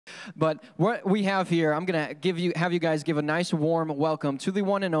But what we have here, I'm going to have you guys give a nice warm welcome to the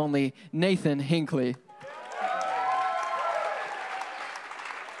one and only Nathan Hinkley.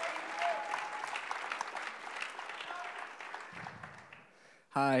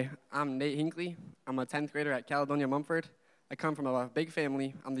 Hi, I'm Nate Hinkley. I'm a 10th grader at Caledonia Mumford. I come from a big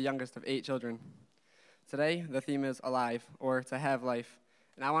family. I'm the youngest of 8 children. Today, the theme is alive, or to have life.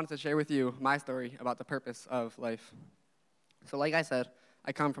 And I wanted to share with you my story about the purpose of life. So like I said,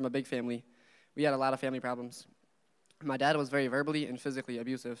 I come from a big family. We had a lot of family problems. My dad was very verbally and physically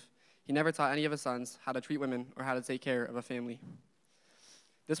abusive. He never taught any of his sons how to treat women or how to take care of a family.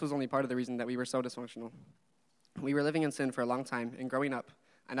 This was only part of the reason that we were so dysfunctional. We were living in sin for a long time, and growing up,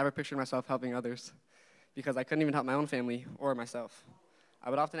 I never pictured myself helping others because I couldn't even help my own family or myself. I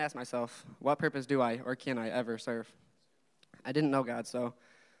would often ask myself, what purpose do I or can I ever serve? I didn't know God,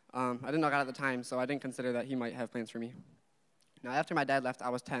 I didn't know God at the time, so I didn't consider that he might have plans for me. Now, after my dad left, I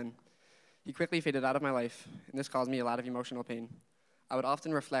was 10. He quickly faded out of my life, and this caused me a lot of emotional pain. I would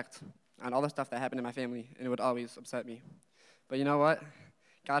often reflect on all the stuff that happened in my family, and it would always upset me. But you know what?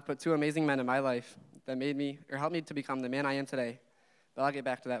 God put 2 amazing men in my life that helped me to become the man I am today. But I'll get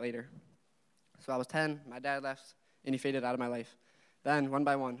back to that later. So I was 10, my dad left, and he faded out of my life. Then, one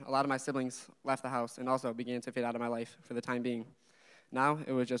by one, a lot of my siblings left the house and also began to fade out of my life for the time being. Now,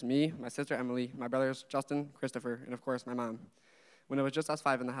 it was just me, my sister Emily, my brothers Justin, Christopher, and of course, my mom. When it was just us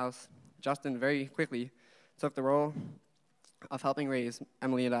 5 in the house, Justin very quickly took the role of helping raise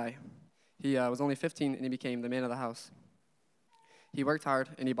Emily and I. He was only 15, and he became the man of the house. He worked hard,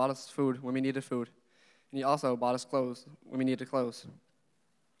 and he bought us food when we needed food. And he also bought us clothes when we needed clothes.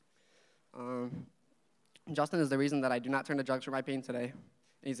 Justin is the reason that I do not turn to drugs for my pain today. And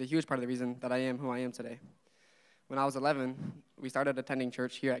he's a huge part of the reason that I am who I am today. When I was 11, we started attending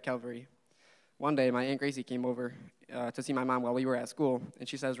church here at Calvary. One day, my Aunt Gracie came over to see my mom while we were at school, and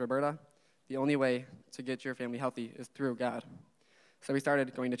she says, "Roberta, the only way to get your family healthy is through God." So we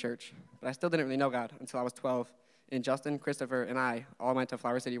started going to church. But I still didn't really know God until I was 12, and Justin, Christopher, and I all went to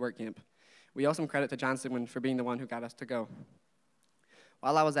Flower City Work Camp. We owe some credit to John Sigmund for being the one who got us to go.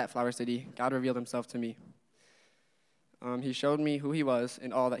 While I was at Flower City, God revealed himself to me. He showed me who he was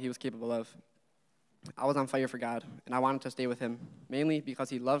and all that he was capable of. I was on fire for God, and I wanted to stay with him, mainly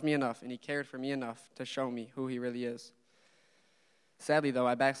because he loved me enough and he cared for me enough to show me who he really is. Sadly, though,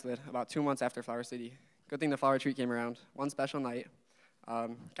 I backslid about 2 months after Flower City. Good thing the flower retreat came around. One special night,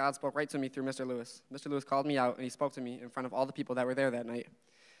 God spoke right to me through Mr. Lewis. Mr. Lewis called me out, and he spoke to me in front of all the people that were there that night.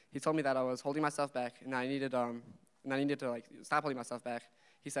 He told me that I was holding myself back, and I needed to stop holding myself back.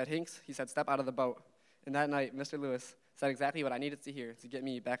 He said, "Hinks," he said, "step out of the boat." And that night, Mr. Lewis said exactly what I needed to hear to get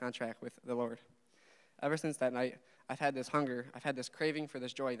me back on track with the Lord. Ever since that night, I've had this hunger, I've had this craving for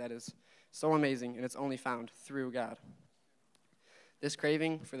this joy that is so amazing, and it's only found through God. This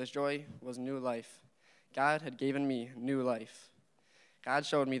craving for this joy was new life. God had given me new life. God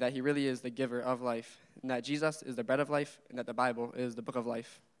showed me that he really is the giver of life, and that Jesus is the bread of life, and that the Bible is the book of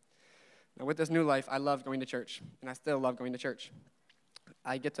life. Now, with this new life, I love going to church, and I still love going to church.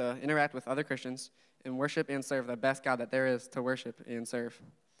 I get to interact with other Christians and worship and serve the best God that there is to worship and serve.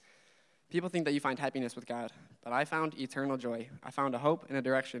 People think that you find happiness with God, but I found eternal joy. I found a hope and a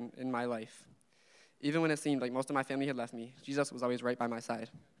direction in my life. Even when it seemed like most of my family had left me, Jesus was always right by my side.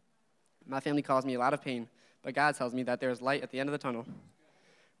 My family caused me a lot of pain, but God tells me that there is light at the end of the tunnel.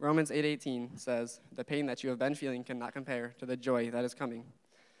 Romans 8:18 says, "The pain that you have been feeling cannot compare to the joy that is coming."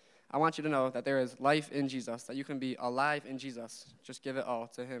 I want you to know that there is life in Jesus, that you can be alive in Jesus. Just give it all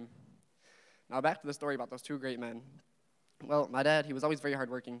to him. Now back to the story about those 2 great men. Well, my dad, he was always very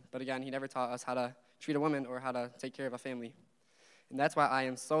hardworking, but again, he never taught us how to treat a woman or how to take care of a family. And that's why I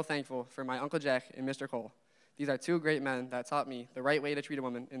am so thankful for my Uncle Jack and Mr. Cole. These are 2 great men that taught me the right way to treat a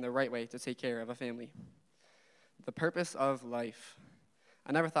woman and the right way to take care of a family. The purpose of life.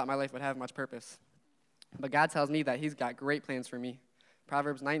 I never thought my life would have much purpose, but God tells me that he's got great plans for me.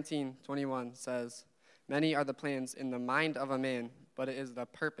 Proverbs 19:21 says, "Many are the plans in the mind of a man, but it is the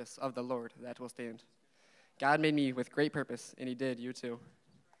purpose of the Lord that will stand." God made me with great purpose, and he did you too.